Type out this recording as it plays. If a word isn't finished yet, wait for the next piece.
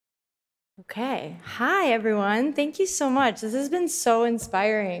Okay. Hi, everyone. Thank you so much. This has been so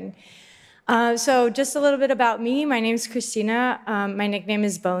inspiring. So just a little bit about me. My name is Christina. My nickname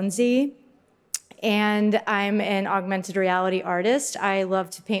is Bonesy, and I'm an augmented reality artist. I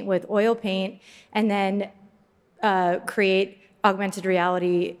love to paint with oil paint and then create augmented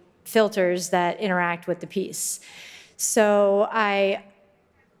reality filters that interact with the piece. So I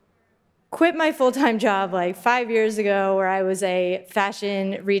quit my full-time job like 5 years ago where I was a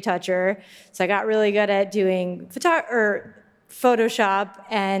fashion retoucher. So I got really good at doing Photoshop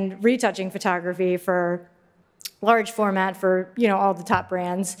and retouching photography for large format for all the top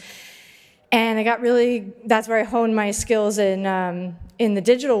brands. And I got that's where I honed my skills in the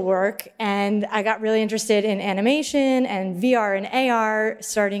digital work. And I got really interested in animation and VR and AR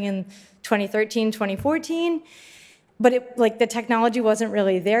starting in 2013, 2014. But the technology wasn't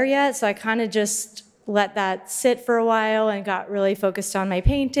really there yet, so I kind of just let that sit for a while and got really focused on my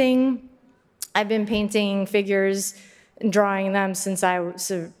painting. I've been painting figures and drawing them since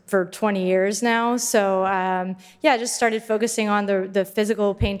for 20 years now. So yeah, I just started focusing on the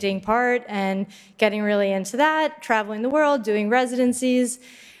physical painting part and getting really into that, traveling the world, doing residencies.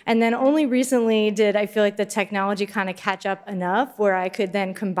 And then only recently did I feel like the technology kind of catch up enough where I could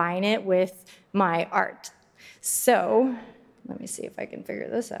then combine it with my art. So let me see if I can figure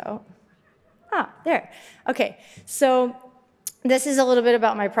this out. There. Okay, so this is a little bit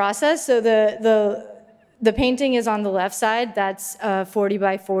about my process. So the painting is on the left side. That's a 40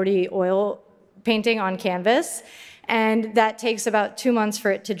 by 40 oil painting on canvas. And that takes about 2 months for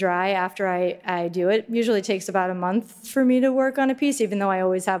it to dry after I do it. Usually takes about a month for me to work on a piece, even though I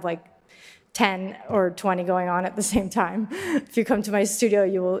always have like 10 or 20 going on at the same time. If you come to my studio,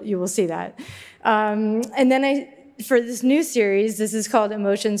 you will see that. And then for this new series, this is called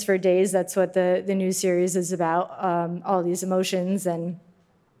Emotions for Days. That's what the new series is about, all these emotions and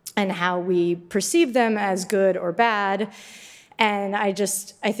how we perceive them as good or bad. And I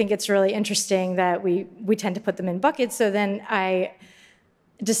think it's really interesting that we tend to put them in buckets. So then I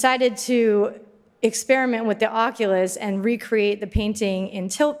decided to experiment with the Oculus and recreate the painting in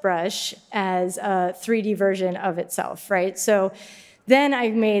Tilt Brush as a 3D version of itself, right? So then I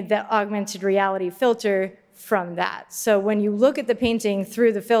made the augmented reality filter from that. So when you look at the painting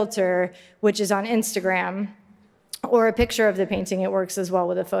through the filter, which is on Instagram, or a picture of the painting, it works as well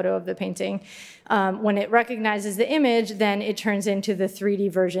with a photo of the painting. When it recognizes the image, then it turns into the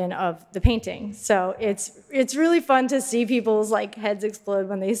 3D version of the painting. So it's really fun to see people's heads explode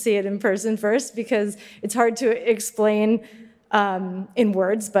when they see it in person first, because it's hard to explain in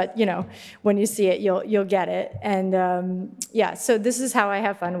words, but when you see it, you'll get it. And yeah, so this is how I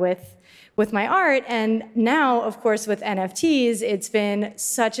have fun with my art. And now, of course, with NFTs, it's been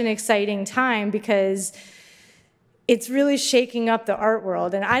such an exciting time because it's really shaking up the art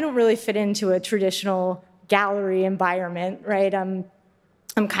world. And I don't really fit into a traditional gallery environment, right? I'm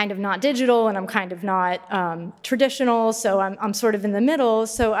kind of not digital and I'm kind of not traditional, so I'm sort of in the middle.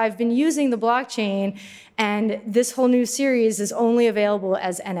 So I've been using the blockchain, and this whole new series is only available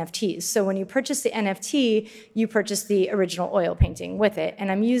as NFTs. So when you purchase the NFT, you purchase the original oil painting with it. And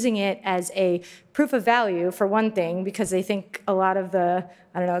I'm using it as a proof of value, for one thing, because I think a lot of I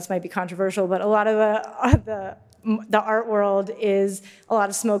don't know, this might be controversial, but a lot of the art world is a lot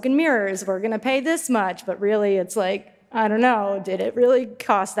of smoke and mirrors. We're gonna pay this much, but really it's like, I don't know, did it really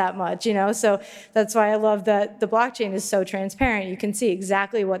cost that much, So that's why I love that the blockchain is so transparent. You can see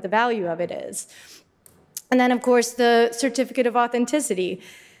exactly what the value of it is. And then, of course, the certificate of authenticity.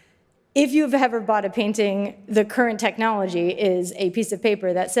 If you've ever bought a painting, the current technology is a piece of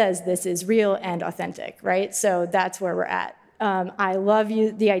paper that says this is real and authentic, right? So that's where we're at. I love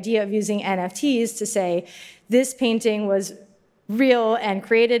the idea of using NFTs to say, this painting was real and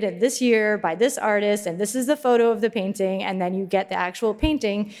created in this year by this artist, and this is the photo of the painting, and then you get the actual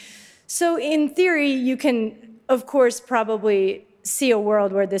painting. So in theory, you can, of course, probably see a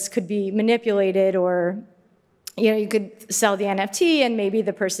world where this could be manipulated, or you could sell the NFT and maybe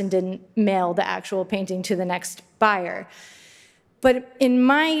the person didn't mail the actual painting to the next buyer. But in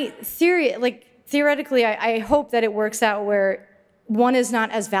my theory, theoretically, I hope that it works out where one is not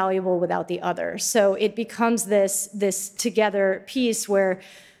as valuable without the other. So it becomes this together piece where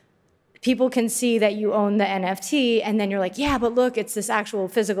people can see that you own the NFT, and then you're like, yeah, but look, it's this actual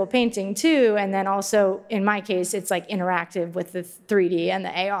physical painting too. And then also, in my case, it's interactive with the 3D and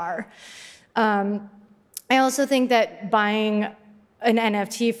the AR. I also think that buying an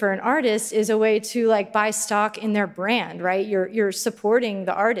NFT for an artist is a way to buy stock in their brand, right? You're supporting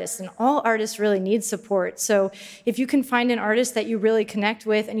the artist, and all artists really need support. So if you can find an artist that you really connect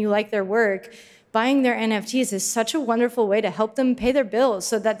with and you like their work, buying their NFTs is such a wonderful way to help them pay their bills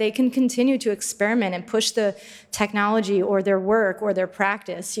so that they can continue to experiment and push the technology or their work or their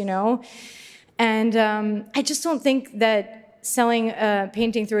practice, you know? And I just don't think that selling a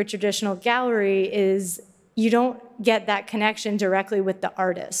painting through a traditional gallery is, you don't get that connection directly with the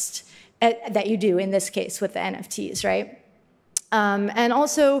artist that you do in this case with the NFTs, right? And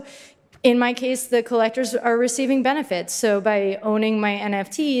also, in my case, the collectors are receiving benefits. So by owning my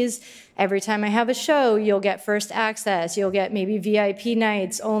NFTs, every time I have a show, you'll get first access, you'll get maybe VIP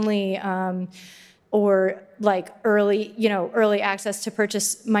nights only, or like early access to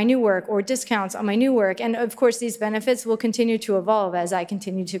purchase my new work or discounts on my new work. And of course, these benefits will continue to evolve as I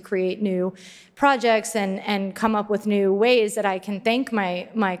continue to create new projects and come up with new ways that I can thank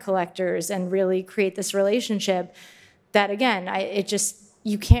my collectors and really create this relationship that, again,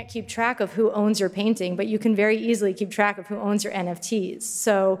 you can't keep track of who owns your painting, but you can very easily keep track of who owns your NFTs.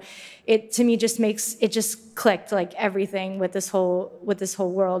 So it, to me, just clicked, like everything with this whole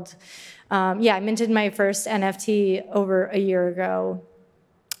world. Yeah, I minted my first NFT over a year ago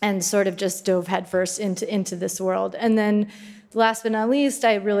and sort of just dove headfirst into this world. And then last but not least,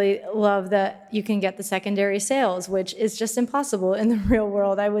 I really love that you can get the secondary sales, which is just impossible in the real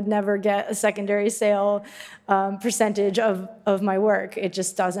world. I would never get a secondary sale percentage of my work. It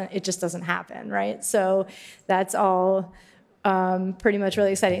just doesn't happen, right? So that's all pretty much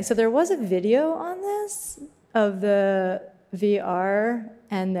really exciting. So there was a video on this of the VR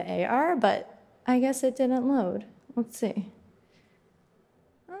and the AR, but I guess it didn't load. Let's see.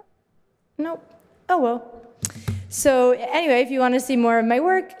 Nope. Oh well. So anyway, if you want to see more of my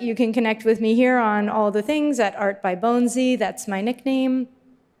work, you can connect with me here on all the things at Art by Bonesy. That's my nickname.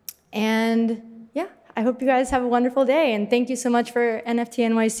 And yeah, I hope you guys have a wonderful day. And thank you so much for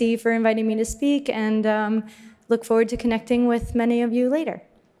NFT.NYC for inviting me to speak. And look forward to connecting with many of you later.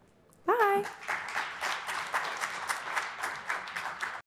 Bye.